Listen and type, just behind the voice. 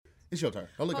It's your turn.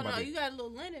 Don't look at my no, dick. you got a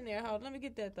little lint in there. Hold on, let me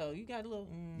get that though. You got a little.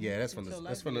 Yeah, that's from the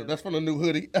the new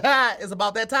hoodie. It's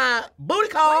about that time. Booty Why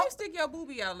call. you stick your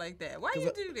boobie out like that? Why you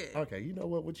do that? Okay, you know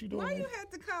what you doing? Why you had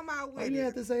to come out with Why it? you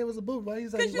had to say it was a boob? Why you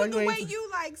say? Because Why the way ain't- you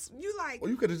like. Well,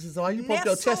 you could have just. Why you poke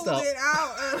your chest out? It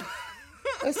out.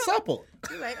 That's supple.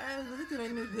 You like, look at my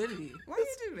new hoodie. Why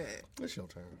you do that? It's your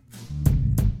turn.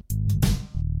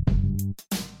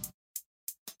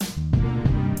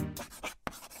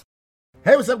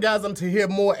 Hey, what's up, guys? I'm to hear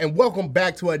more, and welcome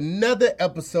back to another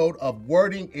episode of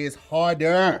Wording is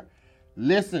Harder.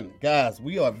 Listen, guys,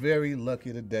 we are very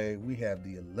lucky today. We have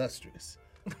the illustrious,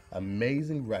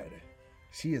 amazing writer.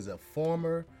 She is a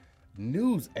former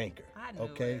news anchor. I knew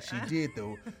okay, it. she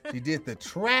did the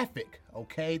traffic.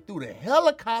 Okay, through the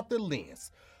helicopter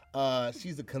lens.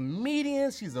 She's a comedian.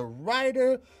 She's a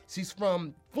writer. She's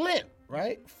from Flint,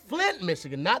 right? Flint,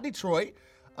 Michigan, not Detroit.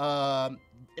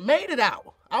 Made it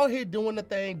out here doing the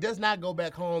thing. Does not go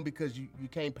back home because you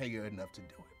can't pay her enough to do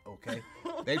it. Okay,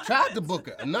 they tried to book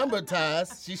her a number of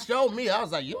times. She showed me. I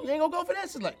was like, you ain't gonna go for that.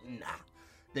 She's like, nah.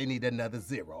 They need another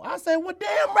zero. I said, well,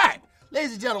 damn right.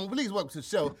 Ladies and gentlemen, please welcome to the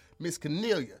show, Miss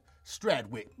Cornelia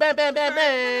Stradwick. Bam, bam, bam,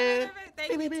 bam.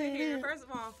 Thank you to hear. First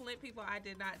of all, Flint people, that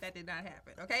did not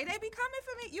happen. Okay, they be coming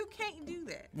for me. You can't do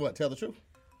that. What? Tell the truth.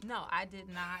 No, I did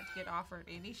not get offered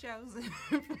any shows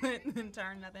in Flint and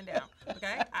turn nothing down.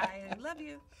 Okay, I love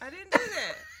you. I didn't do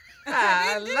that.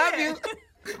 I didn't do love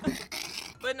that.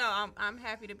 But no, I'm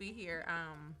happy to be here.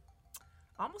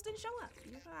 Almost didn't show up.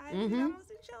 I almost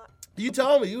didn't show up. You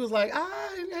told me. You was like,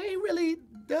 I ain't really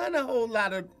done a whole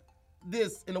lot of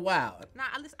this in a while. Nah,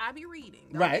 I be reading.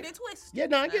 Don't Right. get it twisted. Yeah,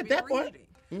 no, I get be that part.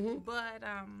 reading. But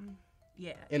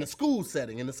yeah. In a school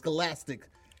setting, in a scholastic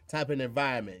type of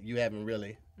environment, you haven't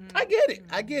really. I get it.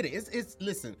 I get it. It's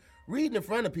listen, reading in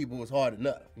front of people is hard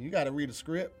enough. You got to read a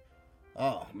script.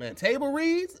 Oh man, table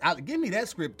reads. give me that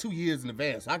script 2 years in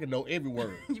advance so I can know every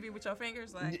word. You be with your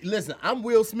fingers like. Listen, I'm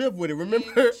Will Smith with it.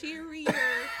 Remember? Cheerleader.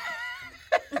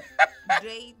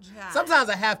 J. Josh. Sometimes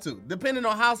I have to, depending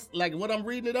on how like what I'm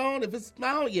reading it on. If it's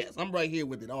smile, yes, I'm right here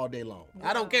with it all day long.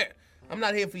 I don't care. I'm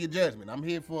not here for your judgment. I'm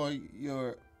here for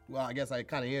your. Well, I guess I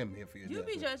kind of am here for your You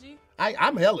judgment. be judgy.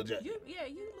 I'm hella judgy. You.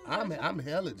 I'm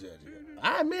hella judgy.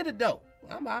 I admit it though.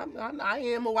 I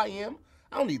am who I am.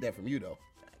 I don't need that from you though.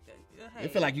 Hey, I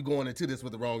feel like you're going into this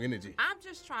with the wrong energy. I'm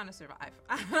just trying to survive.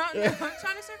 I'm trying to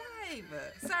survive,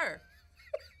 sir.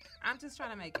 I'm just trying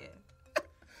to make it.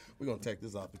 We're gonna take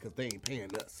this off because they ain't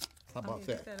paying us. How about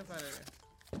Get that? that up out of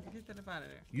there. Get that up out of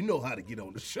there. You know how to get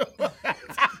on the show.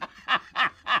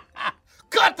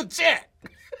 Cut the check.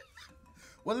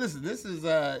 Well, listen, this is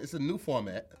it's a new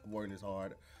format. Wording is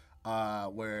hard.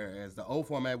 Whereas the old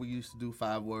format we used to do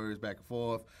 5 words back and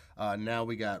forth. Now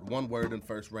we got 1 word in the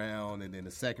first round, and then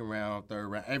the second round, third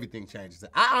round, everything changes.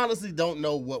 I honestly don't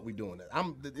know what we're doing.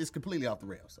 It's completely off the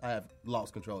rails. I have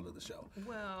lost control of the show.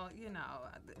 Well,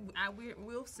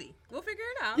 we'll see. We'll figure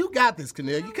it out. You got this,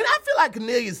 Cornelia. Cause I feel like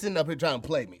Cornelia's sitting up here trying to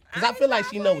play me. Because I feel like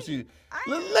she knows she.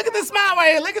 Look at this smile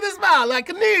right here. Look at this smile. Like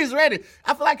Cornelia's ready.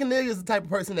 I feel like Cornelia's the type of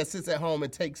person that sits at home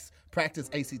and takes practice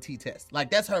ACT tests. Like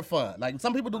that's her fun. Like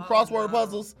some people do crossword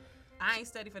puzzles. I ain't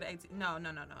study for the AT. No.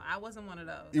 I wasn't one of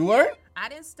those. You weren't? I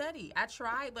didn't study. I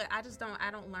tried, but I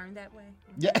don't learn that way.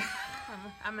 Yeah.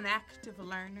 I'm an active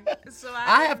learner. So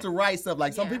I have to write stuff.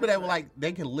 Like some Yeah, people that were like,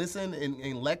 they can listen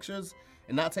in lectures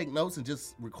and not take notes and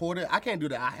just record it. I can't do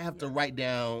that. I have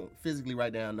to physically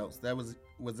write down notes.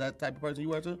 Was that type of person you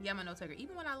were too? Yeah, I'm a note taker.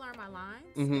 Even when I learn my lines,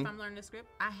 Mm-hmm. if I'm learning the script,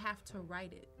 I have to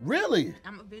write it. Really?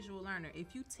 I'm a visual learner.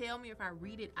 If you tell me if I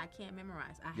read it, I can't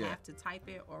memorize. I have to type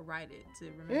it or write it to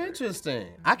remember. Interesting.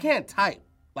 I can't type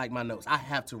like my notes. I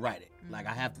have to write it. Like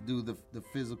I have to do the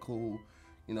physical,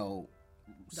 The old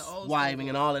swiping school.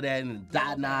 and all of that and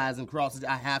dotting I's and crosses.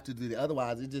 I have to do that.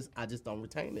 Otherwise, I just don't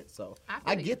retain it. So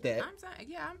I get that.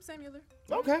 I'm similar.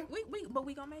 Okay. But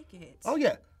we gonna make it. Oh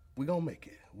yeah, we gonna make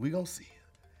it. We gonna see it.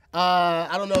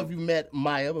 I don't know if you met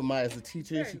Maya, but Maya's a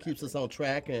teacher. She keeps us on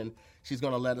track, and she's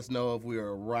gonna let us know if we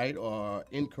are right or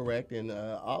incorrect. And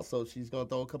also, she's gonna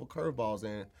throw a couple curveballs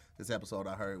in this episode.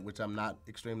 I heard, which I'm not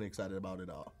extremely excited about at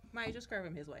all. Might just curve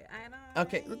him his way. I know.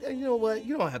 Okay, you know what?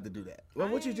 You don't have to do that. Well,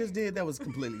 what you just did, that was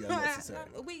completely unnecessary.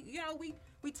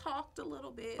 We talked a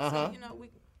little bit. Uh-huh. So,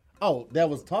 Oh, that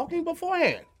was talking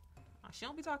beforehand. she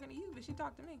don't be talking to you, but she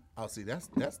talked to me. Oh, see, that's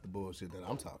the bullshit that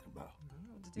I'm talking about.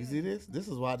 You see this? This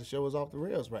is why the show is off the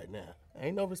rails right now.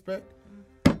 Ain't no respect.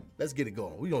 Let's get it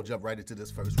going. We're going to jump right into this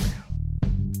first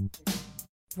round.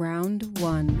 Round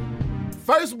 1.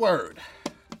 First word.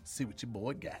 See what your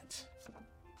boy got.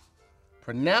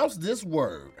 Pronounce this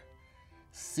word.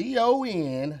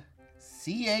 CONCELTRATION.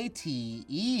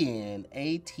 Catenation.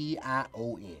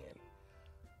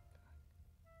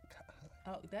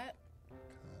 Oh, that.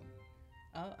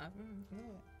 Oh, yeah.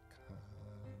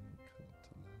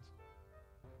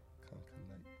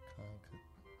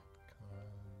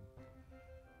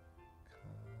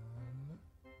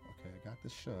 Okay, I got the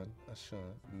shun,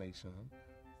 nation,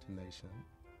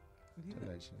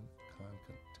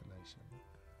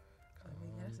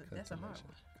 That's a hard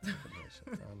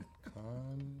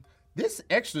one. This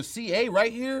extra CA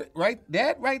right here, right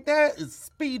there is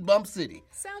Speed Bump City.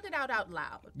 Sound it out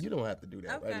loud. You don't have to do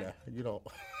that right Okay. now. You don't.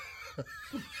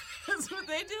 That's what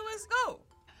they do in school.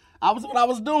 What I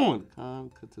was doing.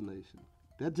 Concatenation.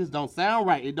 That just don't sound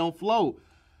right. It don't flow.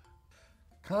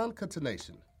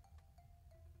 Concatenation.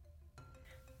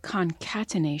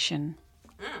 Concatenation.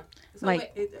 So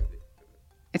Like- wait,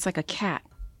 It's like a cat.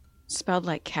 Spelled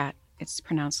like cat. It's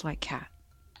pronounced like cat.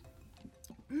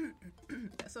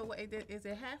 is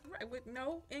it half right with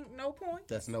no point?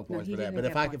 That's no points he for that. didn't But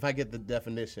get if I get the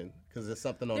definition, because there's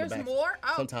something on There's the back. more?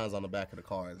 Oh. Sometimes on the back of the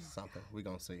car is something. We're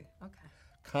gonna see. Okay.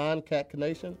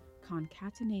 Concatenation.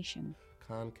 Concatenation.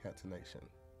 Concatenation.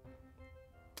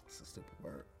 It's a stupid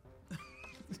word.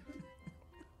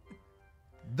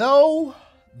 Though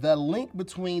the link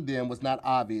between them was not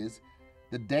obvious,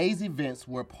 the day's events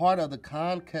were part of the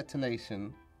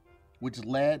concatenation, which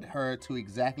led her to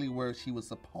exactly where she was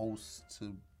supposed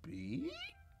to be.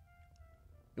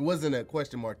 It wasn't a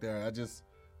question mark there.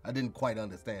 I didn't quite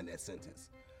understand that sentence.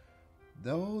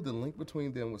 Though the link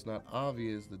between them was not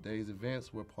obvious, the day's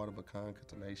events were part of a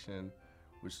concatenation,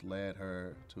 which led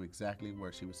her to exactly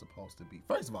where she was supposed to be.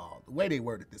 First of all, the way they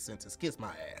worded this sentence, kiss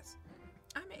my ass.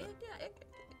 I mean,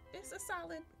 it's a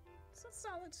solid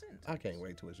sentence. I can't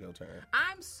wait till it's your turn.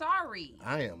 I'm sorry.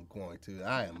 I am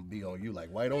be on you like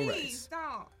white on Please rice.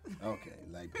 stop. Okay,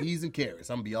 like peas and carrots.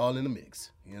 I'm gonna be all in the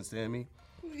mix. You understand me?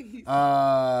 Please.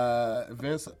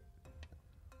 Events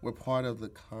were part of the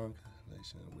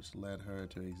concatenation, which led her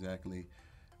to exactly.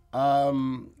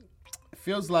 It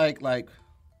feels like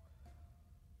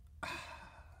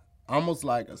almost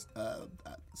like a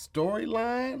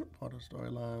storyline. Part of the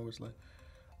storyline was like,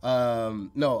 a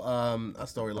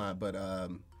storyline, but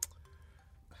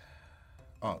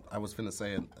I was finna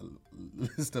say a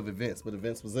list of events, but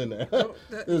events was in there.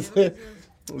 It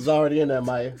was already in there,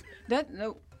 Maya.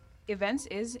 Events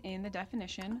is in the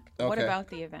definition. What Okay. about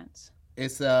the events?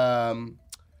 It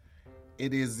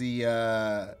is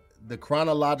the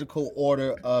chronological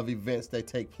order of events that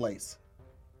take place.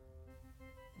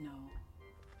 No.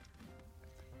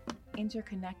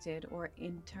 Interconnected or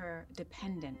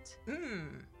interdependent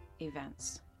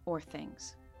events or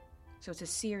things. So it's a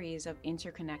series of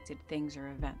interconnected things or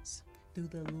events. Through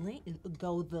the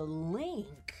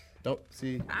link. Don't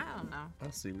see. I don't know. I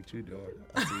see what you're doing.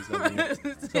 I see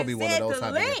it's gonna be one of those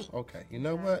type of things. Okay, you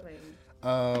know what?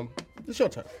 It's your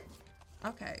turn.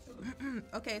 Okay.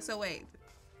 Okay, so wait.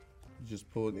 You just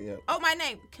pulled it up. Oh, my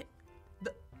name.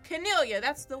 Cornelia,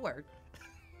 that's the word.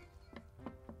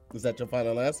 Is that your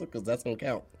final answer? Because that's gonna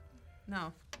count.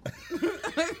 No.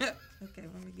 Okay,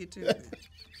 let me get to it.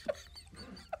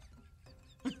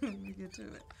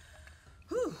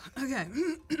 Whew, okay.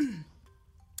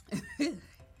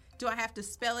 Do I have to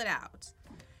spell it out?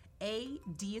 A,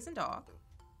 D as in dog.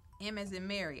 M as in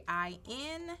Mary.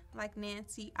 I-N like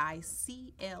Nancy.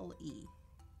 I-C-L-E.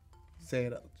 Say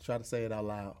it. Try to say it out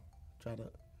loud. Try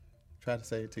to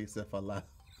say it to yourself out loud.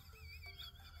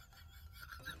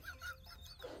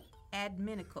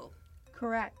 Adminical.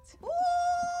 Correct. Ooh!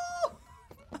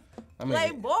 I mean,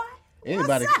 Playboy.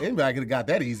 anybody What's up? could have got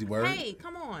that easy word. Hey,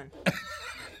 come on.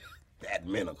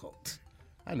 Adminical.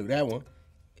 I knew that one.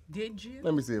 Did you?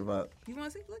 Let me see if I. You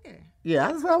want to see? Look at her. Yeah,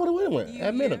 that's what I would have went with. You-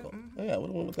 Adminical. yeah, Yeah, I would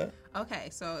have went with that. Okay,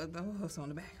 so the hoof's on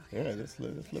the back. Okay. Yeah, let's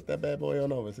flip that bad boy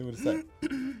on over and see what it says.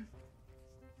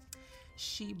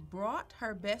 She brought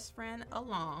her best friend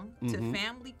along to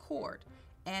family court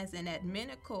as an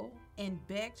adminical and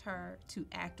begged her to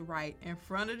act right in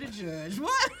front of the judge.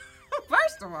 What?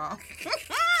 First of all,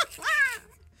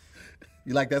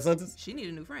 You like that sentence? she need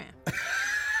a new friend.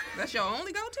 That's your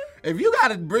only go-to? If you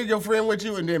gotta bring your friend with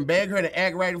you and then beg her to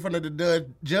act right in front of the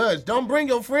judge, don't bring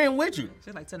your friend with you.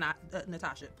 She's like,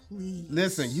 Natasha, please.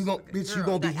 Listen, you gonna be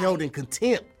Girl, held in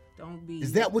contempt. Don't be.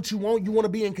 Is that what you want? You want to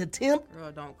be in contempt?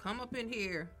 Girl, don't come up in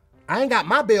here. I ain't got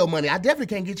my bail money. I definitely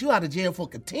can't get you out of jail for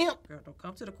contempt. Girl, don't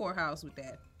come to the courthouse with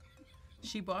that.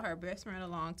 She brought her best friend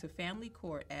along to family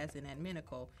court as an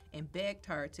adminical and begged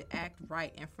her to act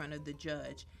right in front of the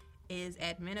judge. Is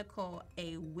adminical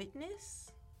a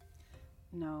witness?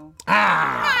 No.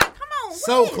 Ah, Ah, come on.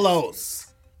 so witness.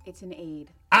 close. It's an aid.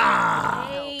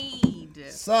 Ah, Aid.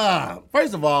 Jeff. So,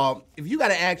 first of all, if you got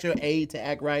to ask your aide to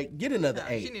act right, get another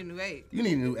aide. She need a new aide. You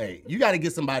need a new aide. You got to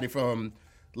get somebody from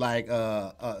like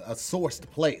a sourced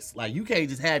place. Like you can't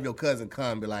just have your cousin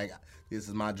come and be like, "This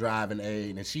is my driving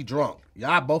aide," and she drunk.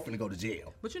 Y'all both finna go to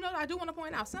jail. But you know, I do want to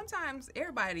point out, sometimes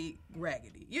everybody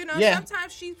raggedy. You know, Yeah.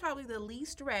 sometimes she's probably the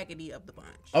least raggedy of the bunch.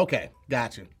 Okay,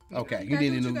 gotcha. Okay, you gotta need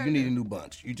do a what new you gotta you need a do. new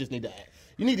bunch. You just need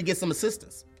to get some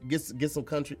assistants. Get some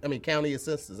county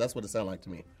assistants. That's what it sounded like to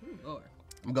me. Lord.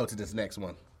 I'm gonna go to this next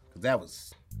one because that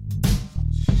was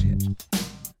shit.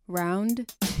 Round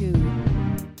 2.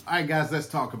 All right, guys, let's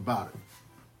talk about it.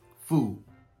 Food.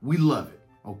 We love it,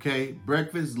 okay?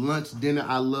 Breakfast, lunch, dinner,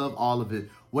 I love all of it.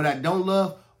 What I don't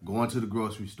love, going to the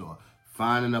grocery store,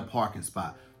 finding a parking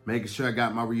spot, making sure I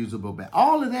got my reusable bag.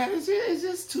 All of that is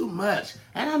just too much.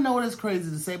 And I know it's crazy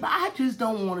to say, but I just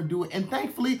don't want to do it. And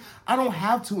thankfully, I don't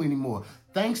have to anymore.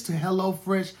 Thanks to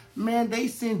HelloFresh, man, they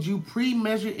send you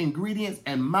pre-measured ingredients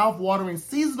and mouth-watering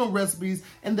seasonal recipes,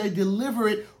 and they deliver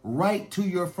it right to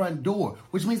your front door,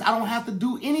 which means I don't have to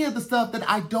do any of the stuff that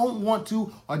I don't want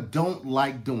to or don't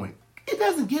like doing. It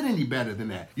doesn't get any better than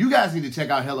that. You guys need to check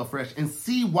out HelloFresh and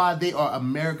see why they are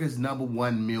America's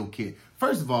 #1 meal kit.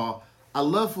 First of all, I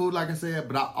love food, like I said,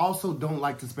 but I also don't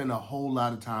like to spend a whole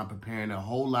lot of time preparing, a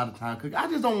whole lot of time cooking. I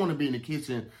just don't want to be in the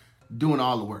kitchen doing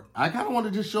all the work. I kind of want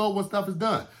to just show up when stuff is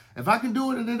done. If I can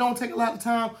do it and it don't take a lot of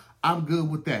time, I'm good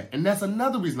with that. And that's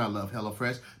another reason I love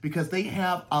HelloFresh, because they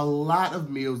have a lot of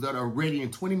meals that are ready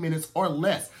in 20 minutes or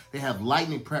less. They have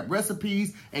lightning prep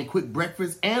recipes and quick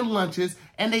breakfasts and lunches,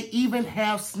 and they even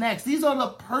have snacks. These are the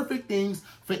perfect things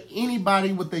for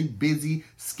anybody with a busy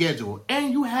schedule.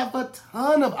 And you have a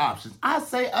ton of options. I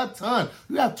say a ton.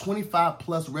 You have 25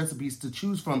 plus recipes to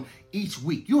choose from each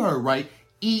week. You heard right,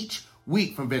 each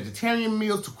week, from vegetarian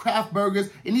meals to craft burgers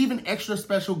and even extra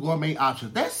special gourmet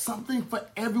options. There's something for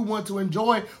everyone to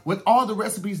enjoy, with all the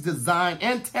recipes designed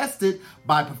and tested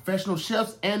by professional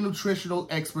chefs and nutritional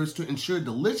experts to ensure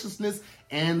deliciousness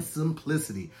and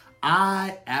simplicity.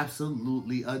 I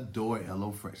absolutely adore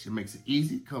HelloFresh. It makes it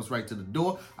easy, comes right to the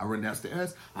door. I run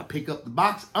downstairs, I pick up the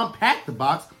box, unpack the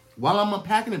box. While I'm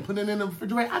unpacking and putting it in the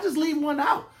refrigerator, I just leave one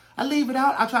out. I leave it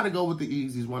out. I try to go with the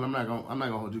easiest one. I'm not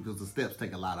gonna hold you, because the steps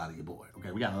take a lot out of your boy. Okay,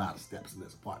 we got a lot of steps in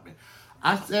this apartment.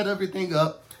 I set everything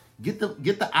up, get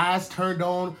the eyes turned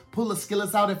on, pull the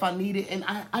skillets out if I need it, and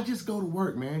I just go to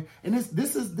work, man. And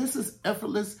this is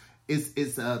effortless.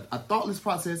 It's a thoughtless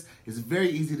process. It's very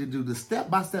easy to do. The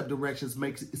step-by-step directions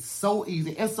makes it so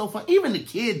easy and so fun. Even the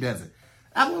kid does it.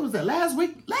 What was that? Last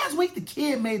week the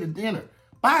kid made a dinner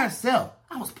by herself.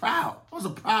 I was proud. I was a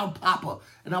proud papa.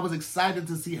 And I was excited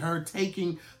to see her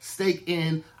taking stake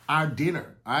in our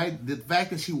dinner. All right. The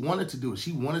fact that she wanted to do it.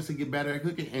 She wanted to get better at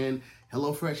cooking, and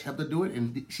HelloFresh helped her do it,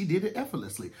 and she did it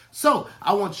effortlessly. So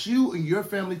I want you and your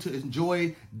family to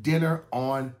enjoy dinner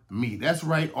on me. That's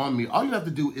right, on me. All you have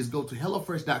to do is go to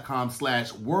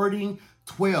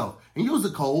HelloFresh.com/wording12 and use the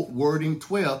code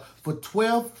wording12 for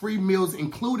 12 free meals,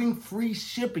 including free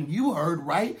shipping. You heard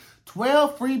right.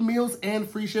 12 free meals and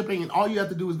free shipping. And all you have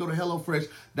to do is go to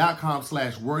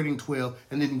HelloFresh.com/wording12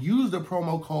 and then use the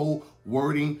promo code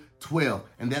wording12.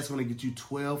 And that's going to get you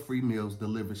 12 free meals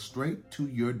delivered straight to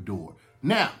your door.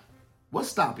 Now, what's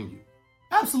stopping you?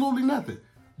 Absolutely nothing.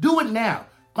 Do it now.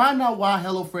 Find out why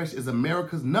HelloFresh is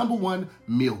America's #1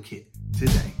 meal kit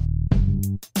today.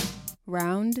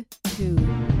 Round 2.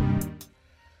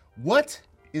 What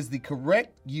is the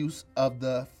correct use of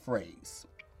the phrase,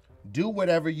 "Do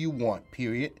whatever you want,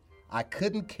 period, I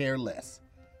couldn't care less"?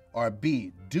 Or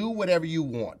B, "Do whatever you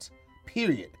want,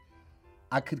 period,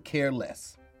 I could care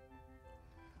less"?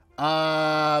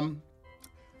 I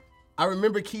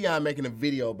remember Keon making a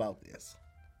video about this,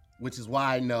 which is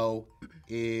why I know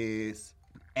is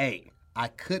A, I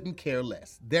couldn't care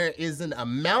less. There is an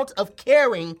amount of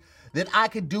caring that I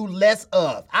could do less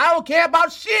of. I don't care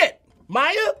about shit.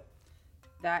 Maya?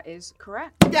 That is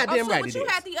correct. Goddamn right But it you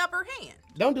is. had the upper hand.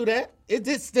 Don't do that.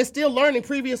 They're still learning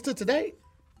previous to today.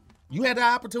 You had the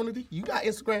opportunity. You got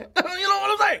Instagram. You know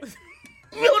what I'm saying?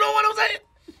 You know what I'm saying?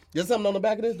 There's something on the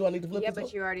back of this. Do I need to flip Yeah, this?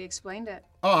 but you already explained it.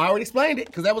 Oh, I already explained it,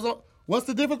 because that was on. What's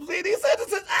the difference between these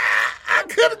sentences? I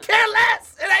couldn't care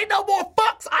less. It ain't no more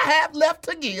fucks I have left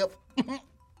to give.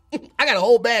 I got a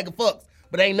whole bag of fucks,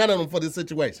 but ain't none of them for this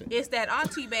situation. It's that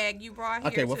auntie bag you brought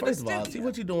here. Okay, well, to first the of all, studio. see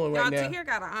what you're doing right Y'all now. here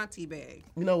got an auntie bag.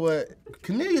 You know what?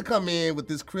 Cornelia come in with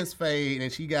this crisp fade,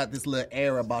 and she got this little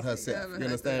air about herself. You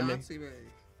understand me? Auntie bag.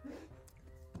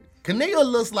 Cornelia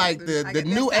looks like the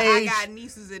new I age, got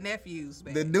nieces and nephews,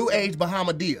 baby. the new age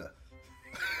Bahamadia.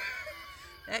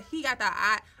 He got the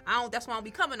I don't. That's why I don't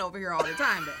be coming over here all the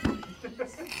time, baby. So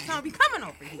I don't be coming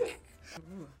over here.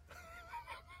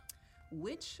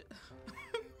 Which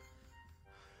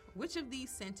of these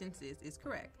sentences is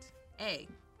correct? A.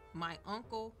 My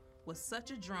uncle was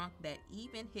such a drunk that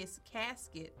even his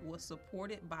casket was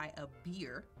supported by a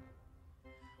beer.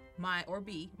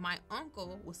 B. My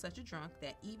uncle was such a drunk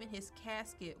that even his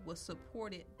casket was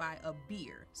supported by a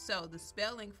beer. So the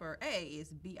spelling for A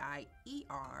is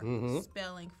B-I-E-R.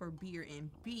 Spelling for beer in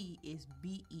B is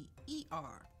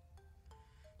B-E-E-R.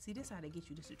 See, this how they get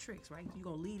you. This the tricks, right? You're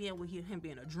going to lead in with him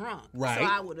being a drunk. Right. So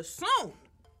I would assume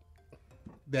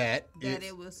that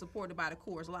it was supported by the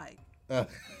Coors Light.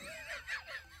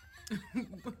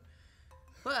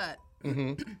 But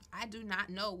I do not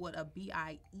know what a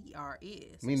B-I-E-R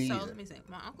is. Me neither. So let me say,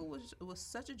 my uncle was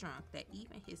such a drunk that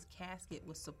even his casket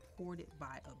was supported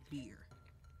by a beer.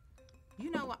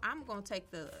 You know what? I'm gonna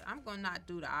not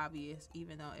do the obvious,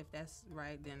 even though if that's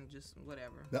right, then just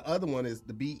whatever. The other one is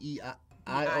the B-E-I-R.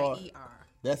 B-I-E-R.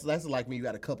 That's like when you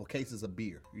got a couple cases of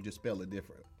beer. You just spell it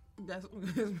different. That's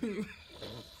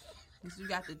you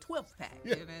got the 12th pack.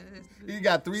 Yeah. You know, You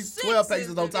got 12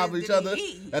 paces on top of each other.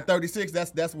 E. At 36,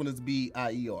 that's when it's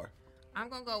B-I-E-R. I'm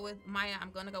gonna go with Maya.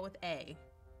 I'm gonna go with A,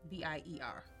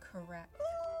 B-I-E-R. Correct.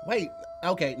 Wait,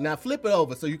 okay, now flip it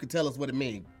over so you can tell us what it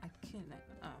means. I can't.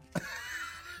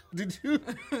 Did you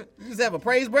just have a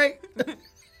praise break?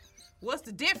 What's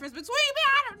the difference between me?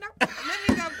 I don't know. Let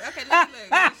me go. Okay, let me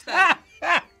start.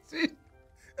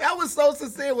 That was so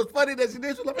sincere. It was funny that she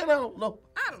did. She was like, I don't know.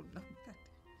 I don't know.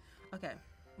 Okay,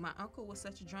 my uncle was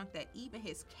such a drunk that even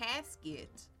his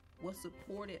casket was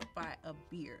supported by a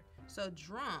beer. So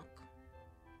drunk.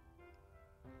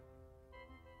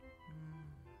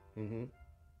 Such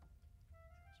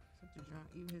a drunk,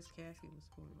 even his casket was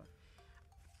supported by.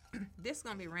 This is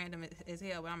gonna be random as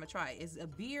hell, but I'm gonna try it. Is a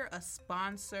beer a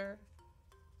sponsor,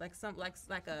 like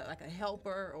a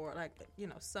helper, or like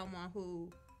someone who?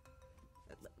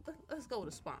 Let's go with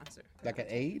a sponsor. Like an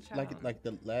age? Like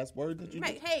the last word that you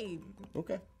did? Hey,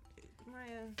 Okay.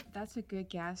 Maya. That's a good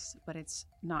guess, but it's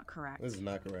not correct. This is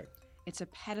not correct. It's a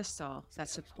pedestal that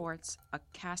supports a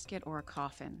casket or a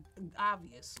coffin.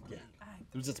 Obviously. Yeah.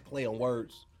 It was just a play on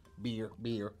words. Beer.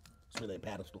 It's really a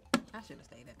pedestal. I should have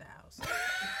stayed at the house.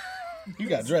 You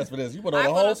got dressed for this. You put on I a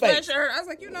put whole a face. sweatshirt. I was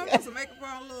like, just some makeup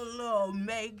on, little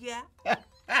makeup.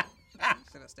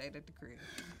 Should have stayed at the crib.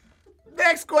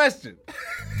 Next question.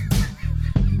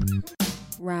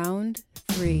 Round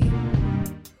 3.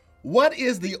 What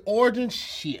is the origin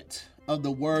shit of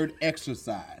the word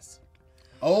exercise?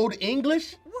 Old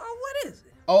English, Well, what is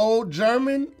it? Old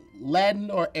German, Latin,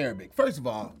 or Arabic? First of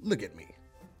all, look at me.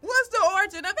 What's the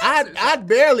origin of exercise? I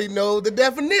barely know the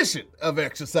definition of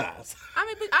exercise. I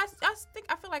mean, but I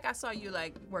feel like I saw you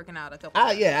like working out a couple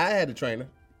times. Yeah, I had a trainer.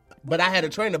 But I had a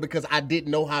trainer because I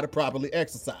didn't know how to properly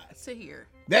exercise. To here.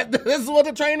 This is what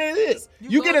a trainer is.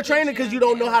 You get go a to trainer the because gym you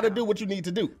don't know how to and do what you need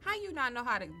to do. How you not know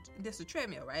how to? This a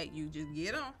treadmill, right? You just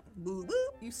get on, boop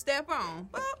boop. You step on,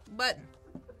 boop, button,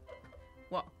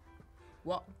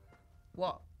 walk.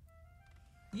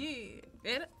 Yeah,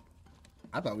 better.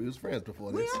 I thought we was friends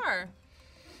before We this. are.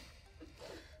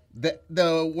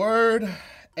 The word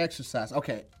exercise.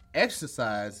 Okay,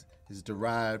 exercise is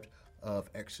derived of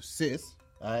exorcist,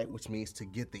 all right, which means to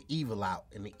get the evil out,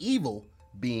 and the evil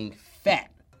being fat.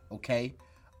 Okay,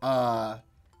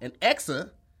 and exa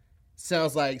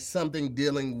sounds like something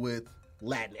dealing with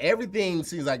Latin. Everything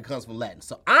seems like it comes from Latin,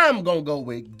 so I'm gonna go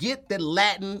with get the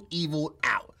Latin evil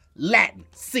out. Latin,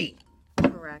 C.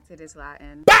 Correct. It is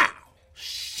Latin. Bow.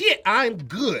 Shit, I'm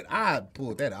good. I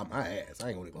pulled that out my ass. I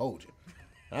ain't gonna even hold you.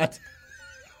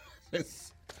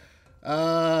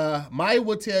 Maya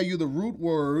will tell you the root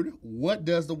word. What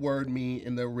does the word mean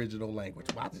in the original language?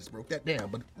 Well, I just broke that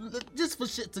down, but just for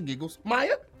shits and giggles.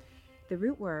 Maya? The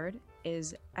root word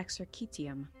is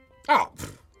exercitium. Oh,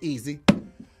 easy.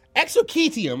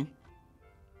 Exercitium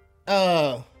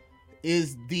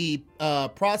is the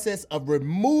process of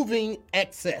removing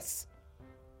excess.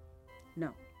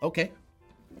 No. Okay.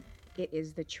 It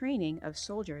is the training of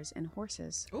soldiers and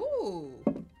horses. Ooh.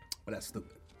 Well, that's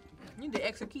stupid. You need to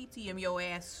executium your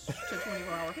ass to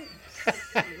 24 hours.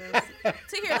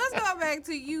 See here, let's go back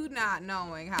to you not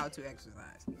knowing how to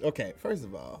exercise. Okay, first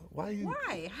of all,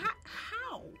 why?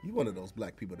 How? You one of those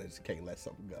black people that just can't let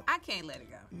something go. I can't let it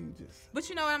go. You just. But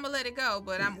you know what? I'm going to let it go,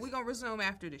 but we're going to resume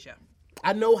after the show.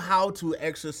 I know how to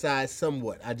exercise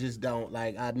somewhat. I just don't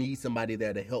I need somebody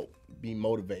there to help me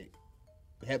motivate.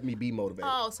 Help me be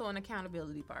motivated. Oh, so an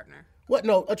accountability partner. What?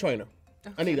 No, a trainer.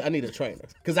 Okay. I need a trainer.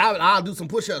 Because I'll do some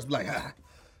push-ups like,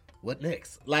 what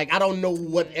next? Like, I don't know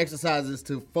what exercises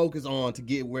to focus on to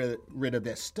get rid of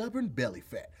that stubborn belly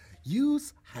fat.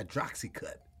 Use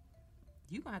Hydroxycut.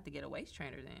 You gonna have to get a waist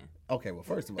trainer then. Okay, well,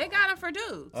 first of all, They got them for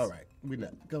dudes. all right, we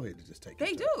not go ahead and just take.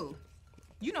 They it. do.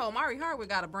 You know, Omari Hardwick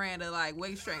got a brand of like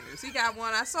waist trainers. He got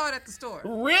one. I saw it at the store.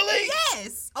 Really?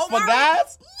 Yes. For Omari,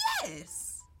 guys?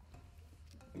 Yes.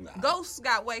 Nah. Ghosts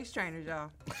got waist trainers,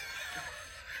 y'all.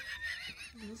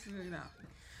 Just so you know.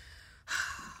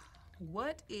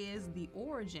 What is the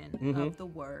origin of the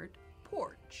word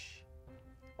porch?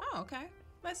 Oh, okay.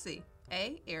 Let's see.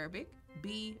 A, Arabic.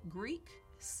 B, Greek.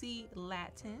 C,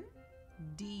 Latin.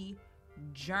 D,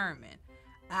 German.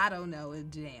 I don't know a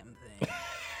damn thing.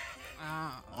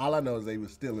 All I know is they were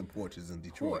stealing porches in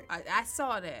Detroit, I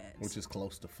saw that. which is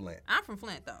close to Flint. I'm from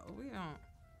Flint, though. We don't.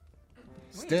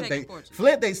 We Still, ain't taking porches.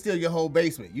 Flint, they steal your whole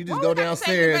basement. You just Why go we gotta take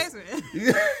the downstairs.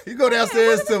 basement? You go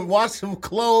downstairs to wash some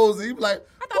clothes, and you be like,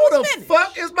 I thought "Who it the was finished."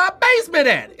 fuck is my basement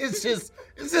at?" It's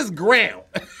just ground.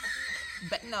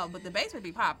 But the basement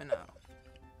be popping though.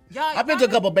 Y'all, I've been to a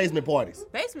couple basement parties.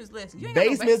 basements. Listen, you ain't got no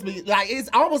Basements basement. be like it's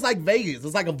almost like Vegas.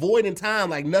 It's like a void in time.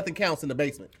 Like nothing counts in the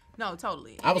basement. No,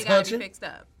 totally. I was You gotta hunching. be fixed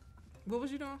up. What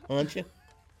was you doing? Aren't you?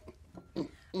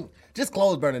 Just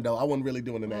clothes burning though. I wasn't really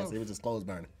doing the nasty. It was just clothes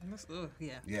burning.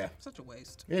 Yeah. Yeah. Such a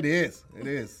waste. It is. It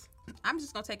is. I'm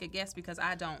just gonna take a guess because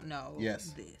I don't know Yes.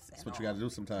 this. That's what you got to do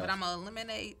sometimes. But I'm gonna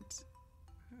eliminate.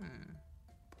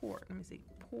 Port. Let me see.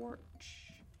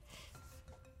 Porch.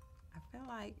 I feel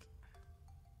like.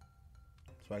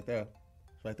 It's right there.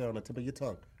 It's right there on the tip of your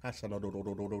tongue. I shall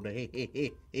know.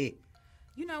 Hey.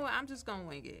 You know what? I'm just gonna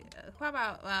wing it. How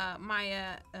about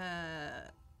Maya?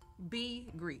 B,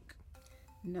 Greek.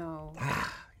 No,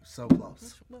 So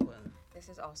close. What was it? this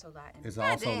is also Latin. It's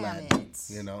also damn Latin. it.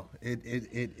 You know, it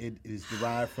is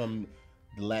derived from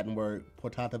the Latin word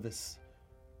portativus.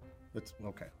 It's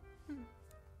okay.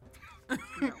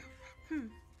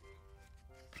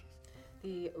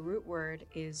 The root word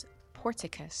is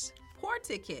porticus.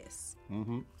 Porticus.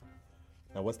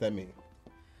 Now, what's that mean?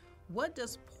 What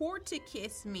does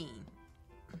porticus mean?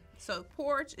 So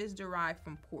porch is derived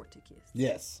from porticus.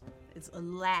 Yes. It's a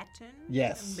Latin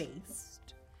Yes.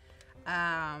 based.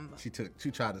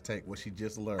 She tried to take what she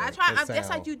just learned. That's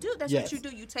how you do. That's Yes. what you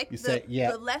do. You take You the, say,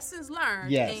 yeah. the lessons learned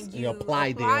Yes, and and you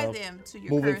apply them to your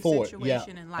moving current forward.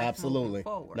 situation Yeah, in life. absolutely. Moving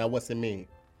forward. Now, what's it mean?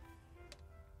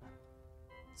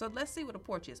 So let's see what a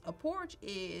porch is. A porch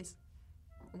is,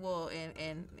 well,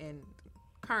 in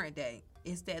current day,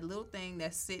 it's that little thing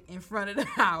that sit in front of the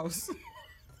house.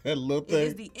 That little It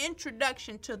is thing. the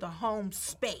introduction to the home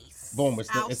space. Boom. It's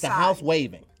the outside. house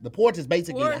waving. The porch is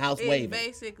basically Porch the house is waving.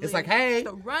 basically It's like, hey,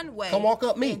 the runway. come walk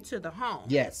up me. into the home.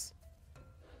 Yes.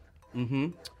 Mm-hmm.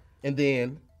 And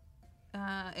then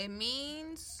It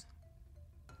means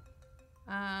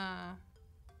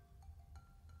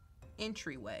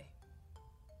entryway.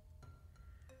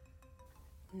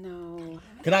 No.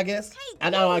 can I guess? I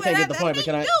know I can't get the point, but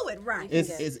can I? do it right?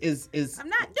 Is I'm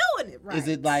not doing it right. Is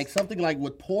it like something like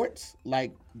with ports?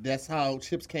 Like that's how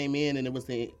ships came in and it was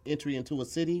the entry into a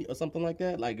city or something like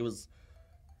that? Like is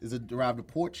it derived to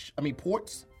ports?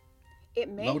 It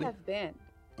may Loaded? have been.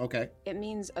 Okay. It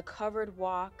means a covered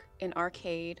walk, an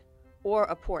arcade, or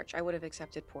a porch. I would have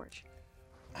accepted porch.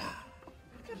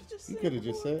 You could have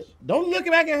just said. Don't look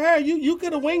back at her. You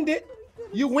could have winged it.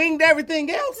 You winged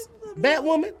everything else.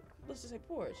 Batwoman. Let's just say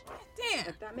porch.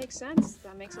 Damn. That makes sense.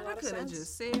 That makes a I lot of could have sense.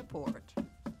 just said porch.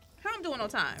 How I'm doing on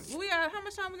time? We got how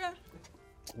much time we got?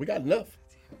 We got enough.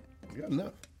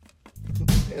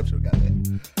 Damn sure got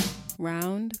that.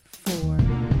 Round 4.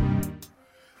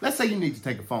 Let's say you need to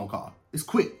take a phone call. It's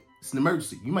quick. It's an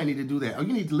emergency. You might need to do that. Or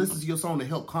you need to listen to your song to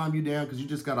help calm you down because you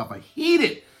just got off a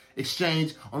heated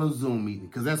exchange on a Zoom meeting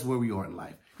because that's where we are in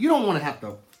life. You don't want to have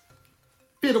to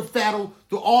fiddle-faddle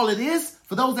through all of this.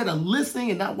 For those that are listening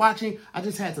and not watching, I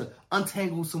just had to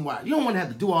untangle some wire. You don't want to have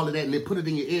to do all of that and then put it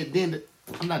in your ear. Then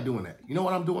I'm not doing that. You know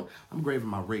what I'm doing? I'm grabbing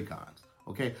my Raycons.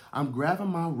 Okay, I'm grabbing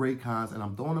my Raycons and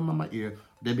I'm throwing them in my ear.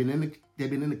 They've been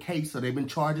in the case, so they've been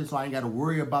charging, so I ain't got to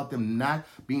worry about them not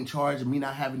being charged and me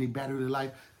not having any battery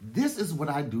life. This is what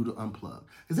I do to unplug.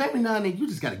 Because every now and then, you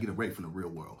just got to get away from the real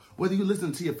world. Whether you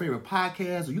listen to your favorite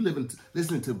podcast, or you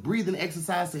listening to breathing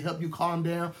exercise to help you calm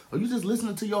down, or you just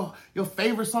listening to your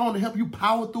favorite song to help you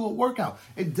power through a workout.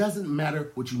 It doesn't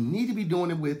matter. What you need to be doing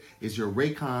it with is your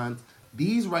Raycons.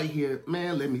 These right here,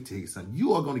 man, let me tell you something.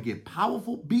 You are going to get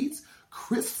powerful beats,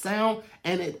 crisp sound,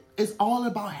 and it's all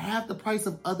about half the price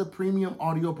of other premium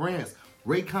audio brands.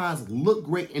 Raycons look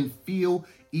great and feel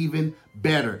even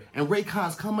better. And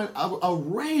Raycons come in an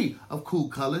array of cool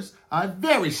colors.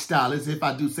 Very stylish, if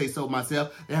I do say so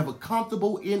myself. They have a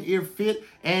comfortable in-ear fit,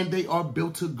 and they are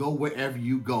built to go wherever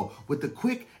you go. With the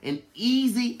quick and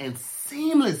easy and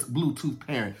seamless Bluetooth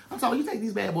pairing. I'm talking, you take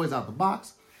these bad boys out the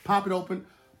box, pop it open,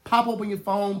 pop open your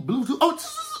phone, Bluetooth. Oh,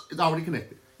 it's already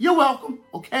connected. You're welcome,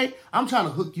 okay? I'm trying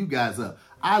to hook you guys up.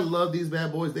 I love these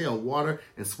bad boys. They are water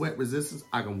and sweat resistance.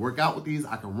 I can work out with these.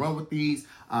 I can run with these,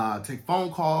 take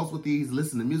phone calls with these,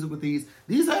 listen to music with these.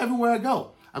 These are everywhere I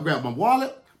go. I grab my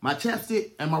wallet, my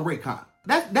chapstick, and my Raycon.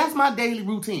 That's my daily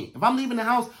routine. If I'm leaving the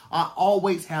house, I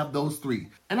always have those three.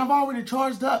 And I've already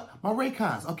charged up my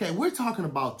Raycons. Okay, we're talking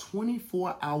about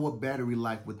 24-hour battery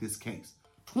life with this case.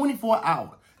 24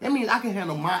 hours. That means I can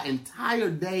handle my entire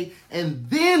day and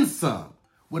then some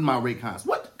with my Raycons.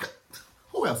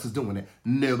 Who else is doing it?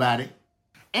 Nobody.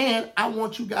 And I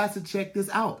want you guys to check this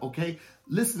out, okay?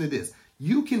 Listen to this.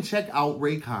 You can check out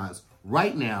Raycons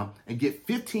right now and get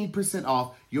 15%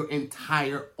 off your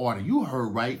entire order. You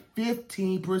heard right,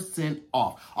 15%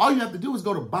 off. All you have to do is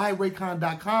go to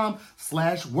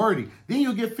buyraycon.com/wordy. Then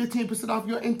you'll get 15% off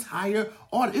your entire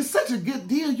order. It's such a good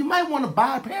deal. You might want to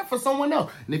buy a pair for someone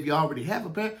else. And if you already have a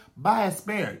pair, buy a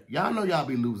spare. Y'all know y'all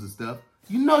be losing stuff.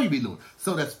 You know you be losing.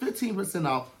 So that's 15%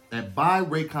 off at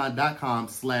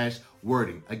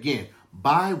buyraycon.com/wordy. Again,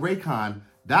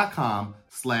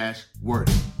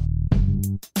 buyraycon.com/wordy.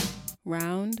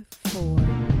 Round 4.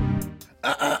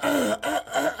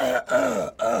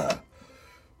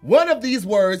 One of these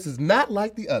words is not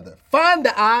like the other. Find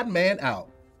the odd man out.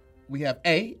 We have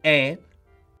A, and,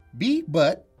 B,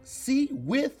 but, C,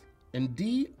 with, and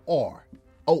D, or.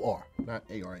 O-R, not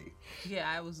A-R-A. Yeah,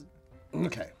 I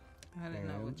Okay. didn't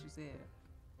know what you said.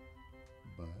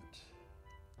 But,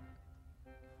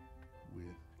 with,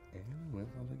 and with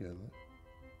all together.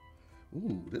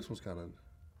 Ooh, this one's kind of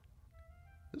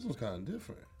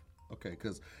different. Okay,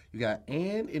 because you got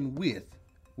and with,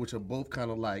 which are both kind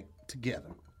of like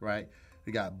together, right?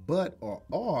 You got but or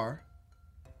are,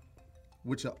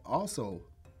 which are also,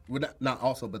 well, not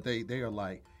also, but they are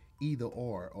like either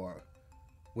or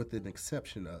with an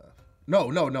exception of. No.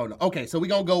 Okay, so we're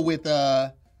going to go with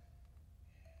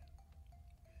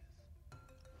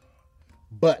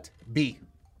but, B.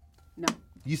 No,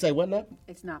 You say what now?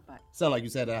 it's not but. Sound like you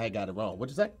said I had got it wrong.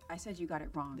 What'd you say? I said you got it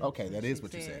wrong. Okay, that is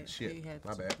what you said. She Shit, had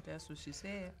my to- bad. That's what she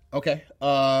said. Okay,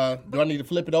 do I need to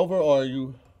flip it over or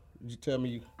you tell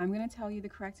me? I'm going to tell you the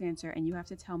correct answer, and you have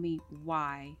to tell me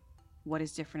why, what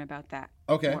is different about that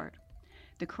Okay. word.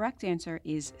 The correct answer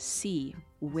is C,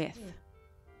 with.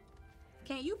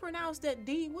 Can't you pronounce that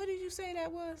D? What did you say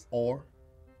that was? Or?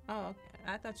 Oh, okay.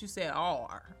 I thought you said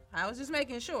R. I was just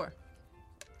making sure.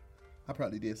 I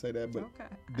probably did say that, but Okay.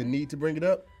 the need to bring it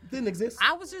up didn't exist.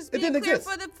 I was just It being didn't clear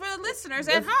exist. for the listeners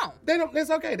at home, They don't. It's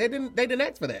okay. They didn't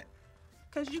ask for that.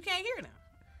 because you can't hear them.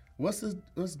 What's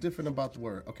different about the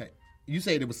word? Okay, you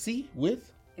said it was C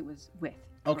with. It was with.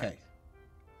 Okay.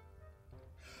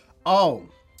 Oh,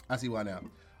 I see why now.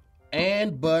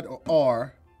 And, but,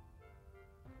 or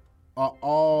are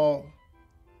all.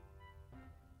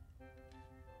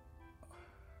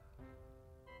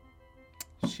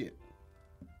 Shit.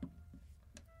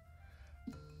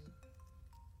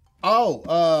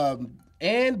 Oh,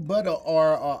 and, but,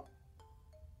 or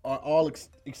are all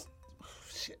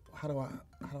shit. How do I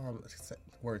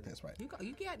word this right? You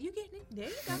getting it? There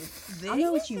you go. I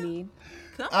know what you mean.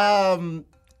 Come on.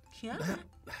 You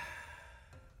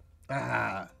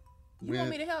You want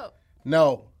me to help?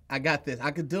 No, I got this. I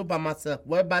could do it by myself.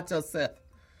 What about yourself?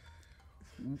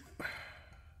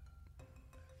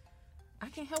 I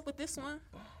can't help with this one.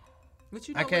 But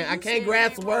you I know can't. what I you can't said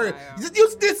grasp ain't the word. right.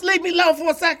 Just leave me alone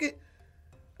for a second.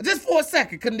 Just for a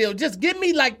second, Camille. Just give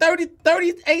me like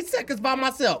 38 seconds by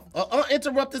myself.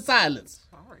 Uninterrupted silence.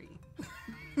 Sorry.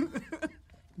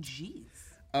 Jeez.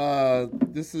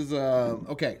 This is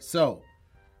okay. So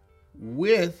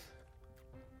with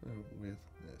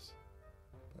this,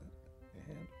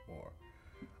 and or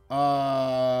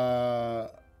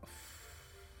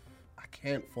I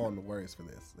can't form the words for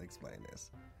this. To explain this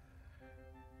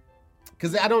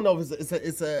because I don't know if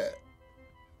it's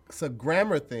a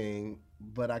grammar thing,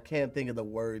 but I can't think of the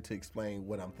word to explain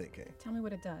what I'm thinking. Tell me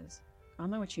what it does. I'll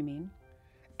know what you mean.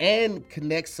 And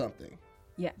connect something.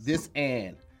 Yes. This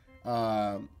and.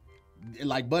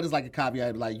 Like but is like a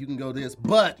caveat, like you can go this,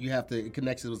 but you have to it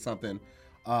connects it with something.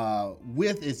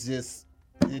 With is just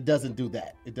it doesn't do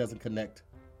that. It doesn't connect.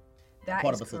 That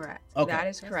part is of a sentence. correct. Okay. That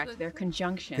is That's correct. what- They're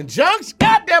conjunction. Conjunction.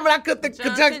 God damn it! I could think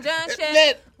conjunction. Junction.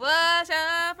 What's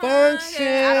your Function.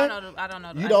 I don't know. You I don't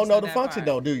just know know the that function part.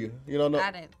 though, do you? You don't know.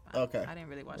 I didn't. Okay. I didn't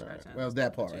really watch All right. cartoons. Well, it's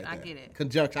that part right I there. get it.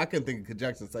 Conjunction. I couldn't think of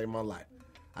conjunction to save my life.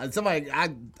 I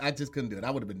just couldn't do it. I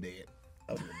would have been dead.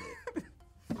 I would have been dead.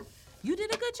 You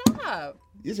did a good job.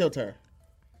 It's your turn.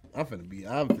 I'm finna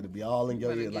be all in your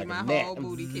Better ear get like my a gnat. whole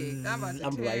booty kicked. I'm about to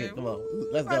I'm tell right you. here. Come on.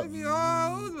 Let's About go. to be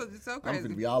all. It's so I'm crazy.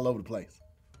 finna be all over the place.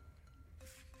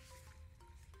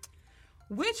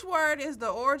 Which word is the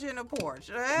origin of porch?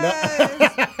 C.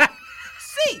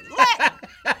 Latin.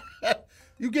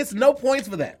 You get no points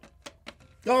for that.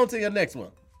 Go on to your next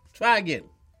one. Try again.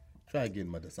 Try again,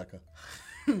 mother sucker.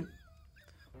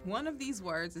 One of these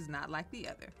words is not like the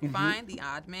other. Find the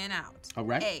odd man out. All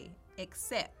right. A.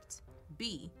 Accept.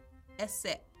 B.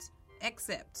 Accept.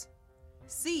 Accept.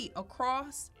 C.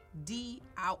 Across. D.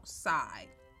 Outside.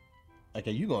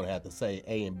 Okay, you're going to have to say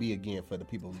A and B again for the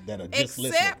people that are just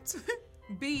Accept. listening.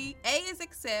 B. A is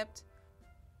accept.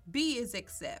 B is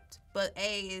accept. But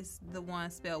A is the one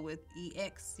spelled with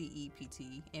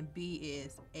E-X-C-E-P-T. And B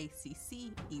is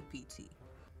A-C-C-E-P-T.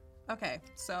 Okay,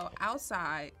 so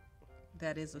outside,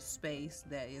 that is a space,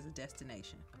 that is a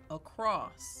destination.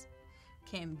 Across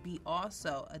can be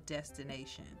also a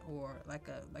destination or like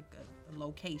a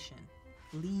location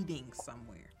leading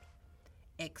somewhere.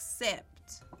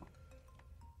 Except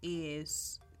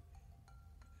is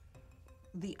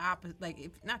the opposite, like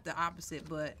if not the opposite,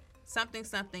 but something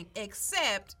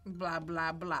except blah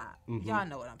blah blah. Y'all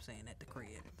know what I'm saying at the crib.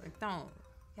 Like y'all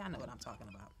know what I'm talking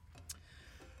about.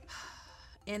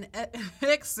 And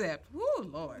except, whoo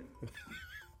Lord.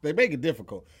 They make it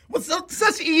difficult. But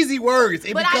such easy words,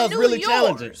 it But I becomes knew really yours.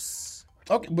 challenging.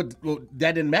 Okay, but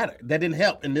that didn't matter. That didn't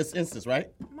help in this instance,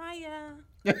 right? Maya.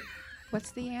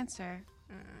 What's the answer?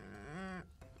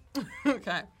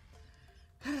 Okay.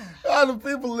 All the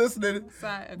people listening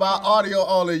Sorry, by across. audio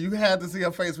only, you had to see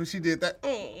her face when she did that.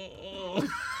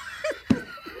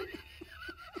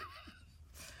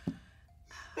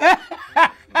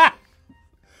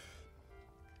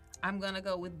 I'm gonna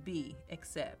go with B,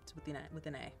 except with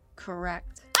an A.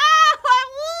 Correct. I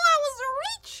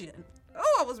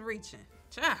was reaching.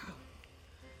 Child.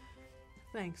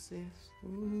 Thanks, sis.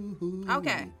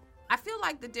 Okay. I feel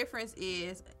like the difference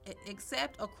is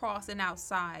except, across, and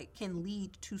outside can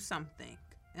lead to something.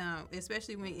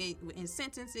 Especially when in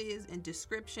sentences and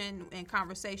description and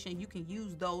conversation, you can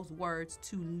use those words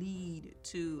to lead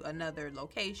to another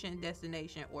location,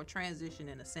 destination, or transition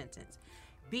in a sentence.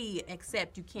 B,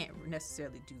 except you can't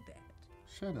necessarily do that.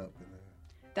 Shut up, man.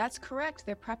 That's correct.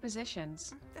 They're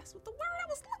prepositions. That's what the word I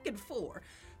was looking for.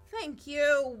 Thank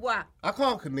you. I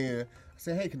called Kania. I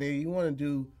said, hey, Kania, you want to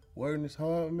do wording this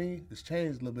hard with me? It's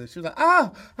changed a little bit. She was like,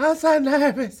 oh, I'm so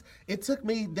nervous. It took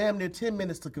me damn near 10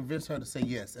 minutes to convince her to say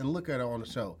yes. And look at her on the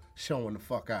show, showing the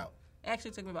fuck out.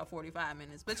 Actually, it took me about 45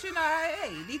 minutes. But you know,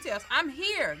 hey, details. I'm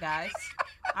here, guys.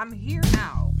 I'm here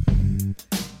now.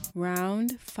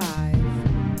 Round 5.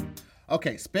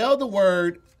 Okay, spell the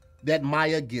word that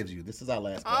Maya gives you. This is our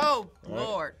last one. Oh, All right?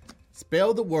 Lord.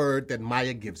 Spell the word that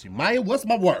Maya gives you. Maya, what's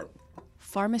my word?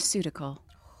 Pharmaceutical.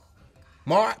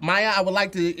 Maya, I would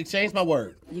like to exchange my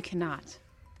word. You cannot.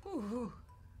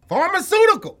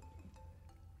 Pharmaceutical.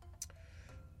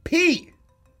 P-H-A-R-M,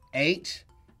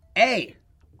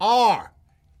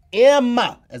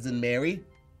 as in Mary.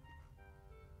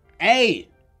 A.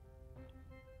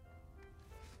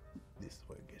 This is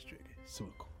where it gets tricky.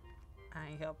 Ceutical.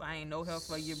 I ain't no help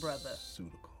for your brother.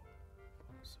 Ceutical.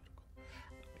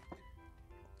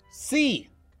 C.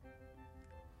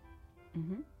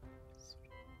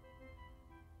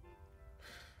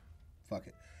 Fuck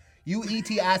it.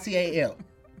 U-E-T-I-C-A-L.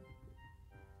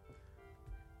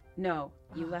 No,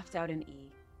 you left out an E.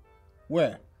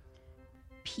 Where?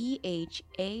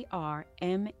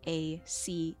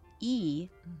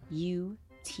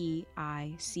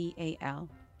 P-H-A-R-M-A-C-E-U-T-I-C-A-L.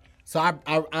 So I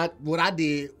what I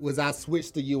did was I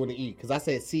switched the U and the E because I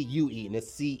said C-U-E and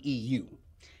it's C-E-U.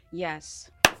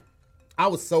 Yes. I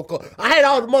was so cool. I had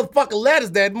all the motherfucking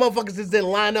letters there. The motherfuckers just didn't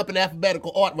line up in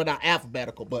alphabetical order. Well, not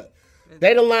alphabetical, but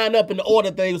they didn't line up in the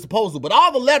order they were supposed to. But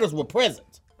all the letters were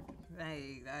present.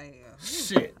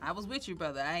 Shit. I was with you,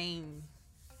 brother. I ain't.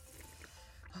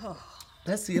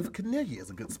 Let's see if Cornelia is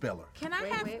a good speller. Can I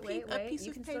have a piece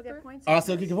You of can paper? still get points. Oh, I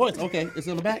still get your points. Okay, it's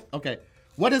in the back. Okay.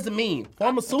 What does it mean?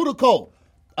 Pharmaceutical.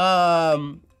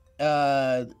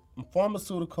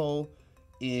 Pharmaceutical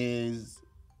is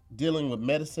dealing with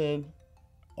medicine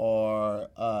or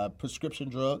prescription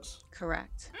drugs.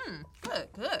 Correct. Good.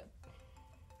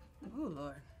 Oh,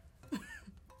 Lord.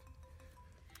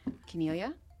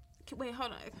 Cornelia? Wait,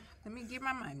 hold on. Let me get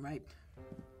my mind right.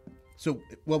 So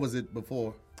what was it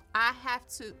before? I have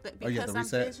to, you have because to I'm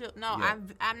reset? visual. No, Yeah.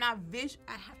 I'm not visual.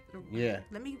 I have to. Yeah.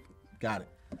 Let me. Got it.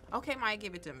 Okay, Maya,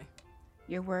 give it to me.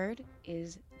 Your word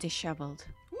is disheveled.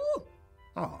 Woo!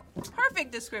 Oh.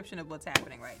 Perfect description of what's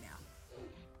happening right now.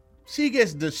 She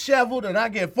gets disheveled and I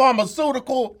get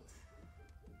pharmaceutical.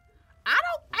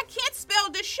 I can't spell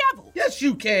disheveled. Yes,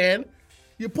 you can.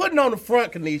 You're putting on the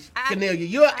front, Cornelia.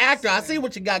 You're an actor. I see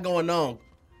what you got going on.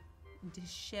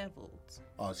 Disheveled.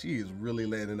 Oh, she is really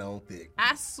laying it on thick.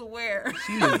 I swear.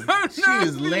 She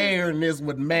is layering this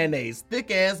with mayonnaise,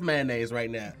 thick ass mayonnaise right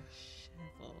now.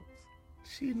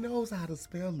 She knows how to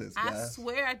spell this, guys. I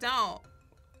swear I don't.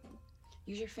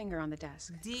 Use your finger on the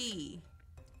desk. D.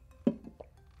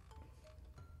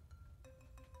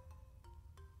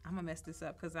 I'm gonna mess this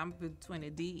up because I'm between the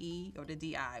D-E or the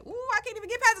D-I. Ooh, I can't even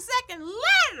get past the second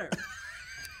letter.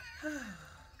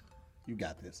 You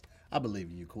got this. I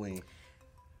believe in you, Queen.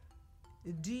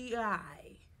 D-I.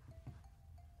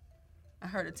 I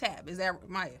heard a tap. Is that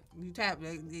Maya? You tap.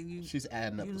 You, She's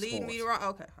adding up you the lead me scores. wrong.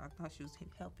 Okay, I thought she was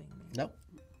helping me. Nope,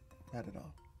 not at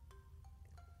all.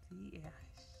 D-I.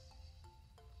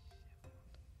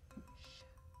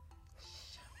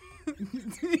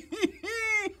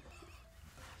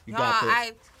 You got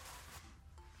this.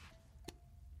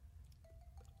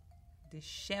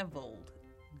 Disheveled,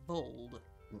 bold.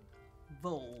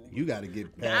 You got to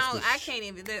get past this. I can't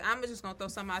even. I'm just gonna throw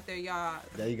something out there, y'all.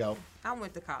 There you go. I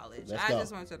went to college. Let's I go.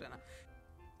 just went to the.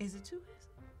 Is it 2 S's?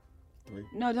 3.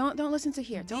 No, don't listen to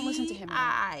here. Don't listen to him.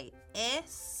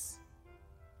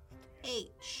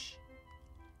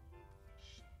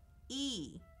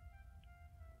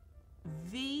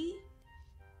 D-I-S-H-E-V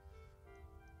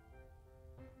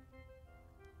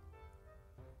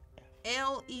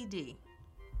L-E-D.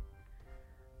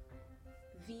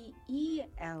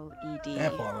 V-E-L-E-D.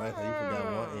 That part right there, you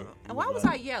forgot one. And why was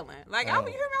I yelling? Like, you hear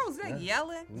me? I was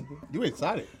yelling. You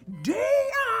excited.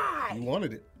 D-I. You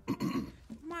wanted it.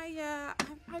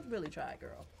 I really tried,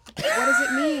 girl. What does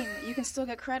it mean? You can still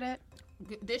get credit.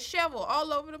 Disheveled,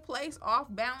 all over the place, off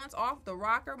balance, off the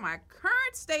rocker. My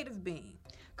current state of being.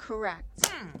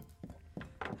 Correct.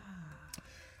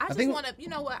 I just think- want to, you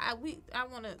know what? I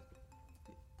want to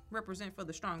represent for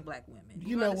the strong black women.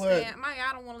 You know what? understand? Maya,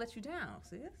 I don't want to let you down,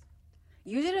 sis.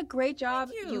 You did a great job.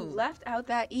 Thank You you. left out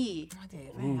that E. I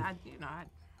did, man.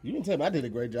 You didn't tell me I did a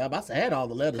great job. I had all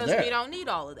the letters Because there. we don't need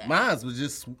all of that. Mine was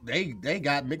just they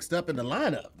got mixed up in the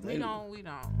lineup. We don't.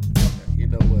 Okay, you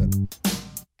know what?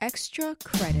 Extra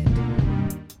credit.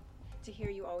 To hear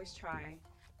you always try.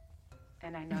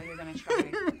 And I know you're going to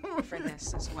try for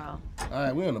this as well. All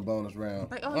right, we're on the bonus round.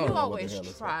 Like, I oh, don't you know what the always hell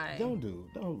it's try. like.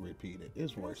 Don't repeat it.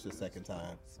 It's worse the second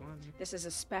time. This is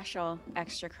a special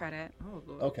extra credit. Oh,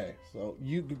 Lord. Okay, so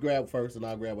you can grab first, and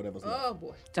I'll grab whatever's left. Oh,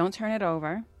 boy. Don't turn it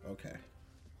over. Okay.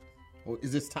 Well,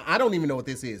 is this time? I don't even know what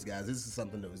this is, guys. This is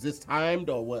something new. Is this timed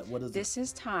or what? What is This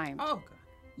is time. Oh, God.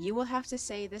 You will have to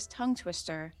say this tongue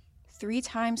twister 3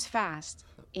 times fast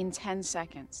in 10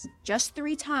 seconds. Just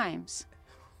 3 times.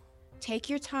 Take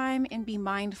your time and be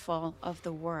mindful of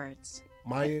the words.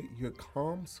 Maya, your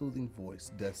calm, soothing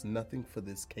voice does nothing for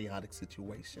this chaotic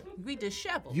situation. We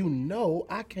disheveled. You know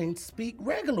I can't speak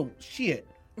regular shit.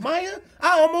 Maya,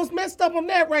 I almost messed up on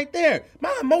that right there.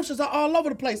 My emotions are all over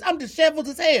the place. I'm disheveled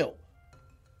as hell.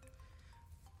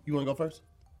 You want to go first?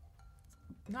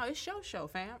 No, it's show,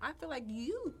 fam. I feel like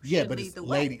you should Yeah, but lead it's the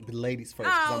way. ladies first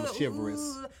because I'm Oh, chivalrous.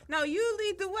 ooh. No, you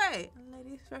lead the way.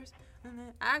 Ladies first. And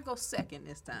then I go second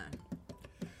this time.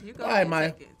 You go All right, ahead,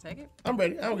 Maya. Take it. I'm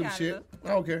ready. I don't You give a got shit. it, I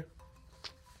don't care.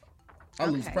 I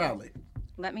lose Okay. proudly.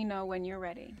 Let me know when you're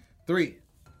ready. 3,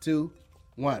 2,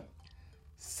 1.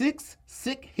 6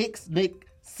 sick hicks nick,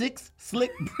 6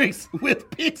 slick bricks with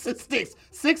picks and sticks.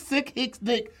 6 sick hicks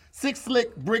nick, 6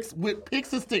 slick bricks with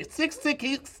picks and sticks. 6 sick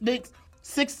hicks nicks,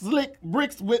 6 slick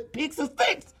bricks with picks and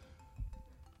sticks.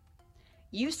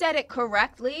 You said it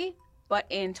correctly, but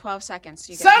in 12 seconds.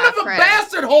 You get Son half of a credit.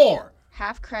 bastard whore!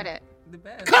 Half credit. The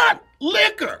best. Cut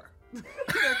liquor! The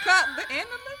cut and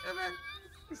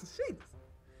the sheets.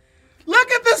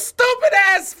 Look at the stupid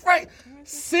ass phrase.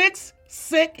 6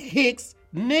 sick hicks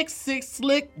nick, 6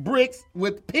 slick bricks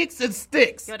with picks and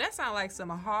sticks. Yo, that sounds like some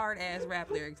hard ass rap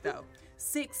lyrics though.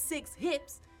 6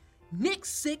 hips, Nick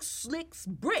 6 slicks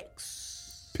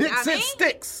bricks. Picks I and mean?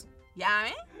 sticks. Yeah, I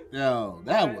mean? Yo,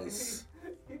 that was.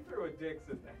 He threw a dicks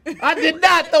in there. I did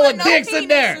not throw a No dicks in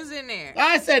there. penises in there.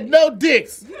 I said no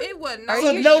dicks. It wasn't. Are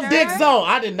So you no sure? dick zone.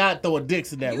 I did not throw a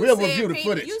dicks in there. We'll review the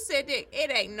footage. You said dick. It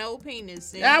ain't no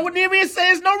penis in I it. wouldn't even say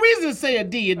there's no reason to say a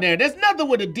D in there. There's nothing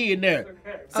with a D in there.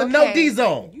 It's a no Okay. D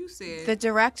zone. You said. The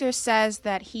director says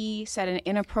that he said an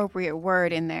inappropriate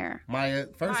word in there. Maya,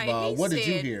 first of Maya, all, he what did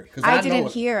you said- hear? 'Cause I know didn't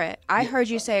it. hear it. I heard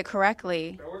you say it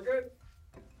correctly. So we're good?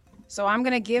 So I'm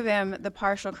going to give him the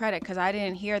partial credit because I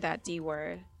didn't hear that D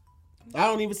word. I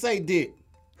don't even say dick.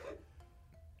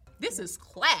 This is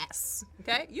class.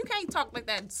 Okay? You can't talk like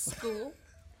that in school.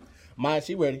 Maya,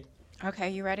 she ready. Okay,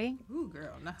 you ready? Ooh,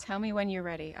 girl. No. Tell me when you're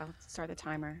ready. I'll start the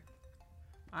timer.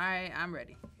 All right, I'm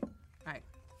ready. All right.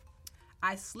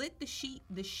 I slit the sheet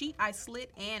I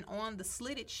slit, and on the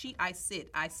slitted sheet I sit.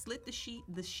 I slit the sheet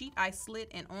I slit,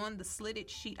 and on the slitted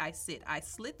sheet I sit. I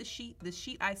slit the sheet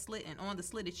I slit, and on the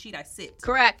slitted sheet I sit.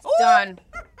 Correct. Done.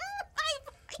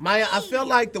 Maya, I felt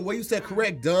like the way you said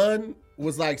correct done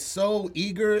was like so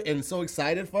eager and so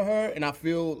excited for her, and I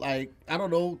feel like, I don't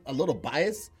know, a little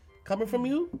bias coming from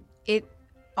you.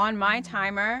 On my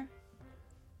timer,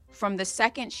 from the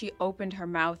second she opened her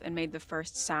mouth and made the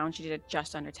first sound, she did it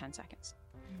just under 10 seconds.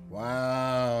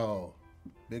 Wow.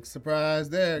 Big surprise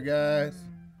there, guys.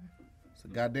 It's a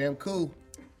goddamn coup.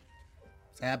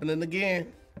 It's happening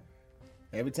again.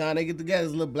 Every time they get together,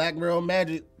 this little black girl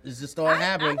magic is just start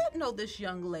happening. I didn't know this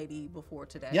young lady before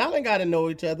today. Y'all ain't got to know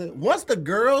each other. Once the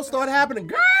girls start happening,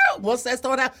 once that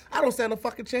start happening, I don't stand a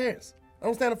fucking chance. I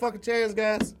don't stand a fucking chance,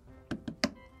 guys.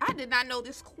 I did not know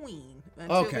this queen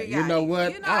until Okay, we got you know here.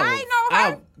 what? You know, I ain't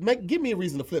know her. Give me a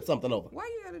reason to flip something over. Why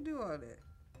you gotta do all that?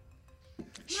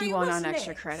 She Like, won what's on extra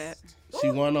next? credit. She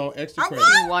won on extra I credit.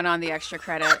 She won on the extra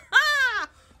credit.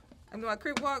 I'm doing a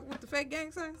crip walk with the fake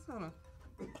gang signs. Hold on.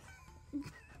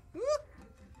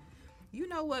 You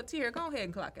know what, Tierra? Go ahead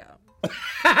and clock out.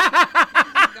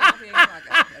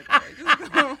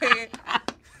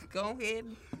 Go ahead.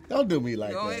 Don't do me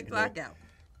like Go that. ahead, clock out.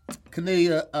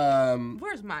 Cornelia,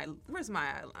 Where's my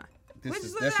outline?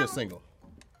 that's your single.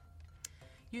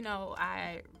 You know,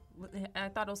 I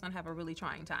thought I was gonna have a really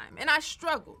trying time, and I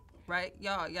struggled. Right,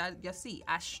 y'all see,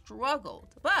 I struggled,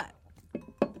 but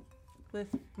with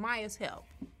Maya's help,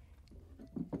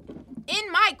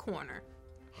 in my corner,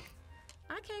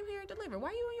 I came here and delivered. Why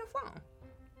are you on your phone?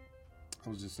 I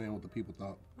was just saying what the people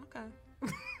thought.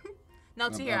 Okay. No,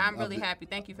 Tia, I'm really happy.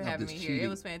 Thank you for having me just here. It cheating.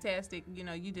 was fantastic. You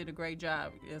know, you did a great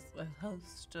job. It's a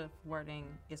host of wording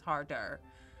is harder.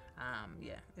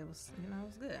 Yeah, it was. You know, it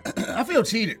was good. I feel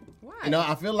cheated. Why? You know,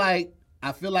 I feel like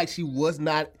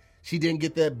she didn't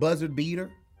get that buzzer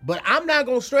beater. But I'm not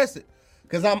gonna stress it,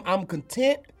 because I'm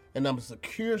content and I'm a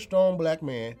secure, strong black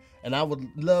man, and I would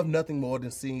love nothing more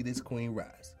than seeing this queen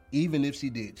rise, even if she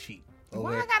did cheat. Okay?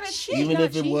 Why I gotta cheat? Even Not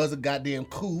if it cheat. was a goddamn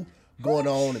coup going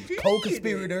on and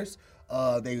co-conspirators.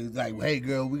 They was like, hey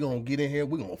girl, we're gonna get in here,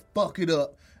 we're gonna fuck it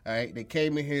up. All right. They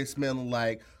came in here smelling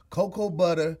like cocoa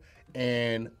butter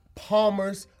and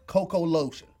Palmer's cocoa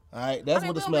lotion. All right, that's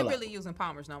what it we smells don't be like. really using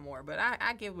Palmer's no more, but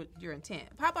I get what your intent.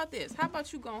 How about this? How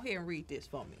about you go ahead and read this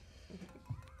for me?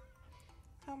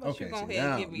 How about Okay, you go so ahead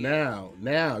and give me now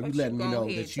you But letting you me go know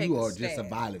ahead that and take you a are just a stab.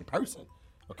 violent person.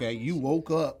 Okay, you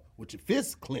woke up with your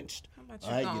fists clenched. How about you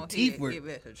All right, go your ahead teeth and were give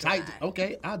it a tight. try?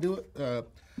 Okay, I'll do it.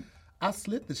 I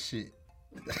slit the shit.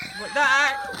 All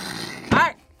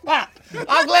right.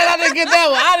 I'm glad I didn't get that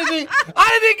one.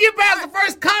 I didn't get past the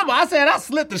first comma. I said I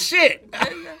slit the shit.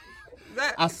 There you go.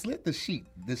 I slit the sheet.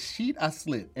 The sheet I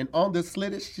slit, and on the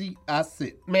slitted sheet I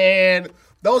sit. Man,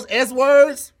 those S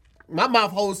words, my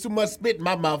mouth holds too much spit in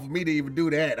my mouth for me to even do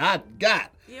that.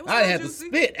 it was I so had to juicy.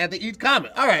 spit after each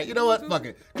comment. All right, you know what? Fuck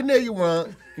it. Cornelia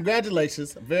won.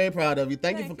 Congratulations. I'm very proud of you.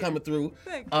 Thank you for coming through.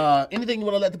 Thank Anything you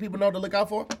want to let the people know to look out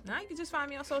for? Now you can just find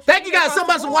me on social Thank you media guys so across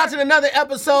the much for board. watching another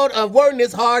episode of Wording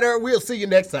is Harder. We'll see you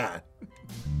next time.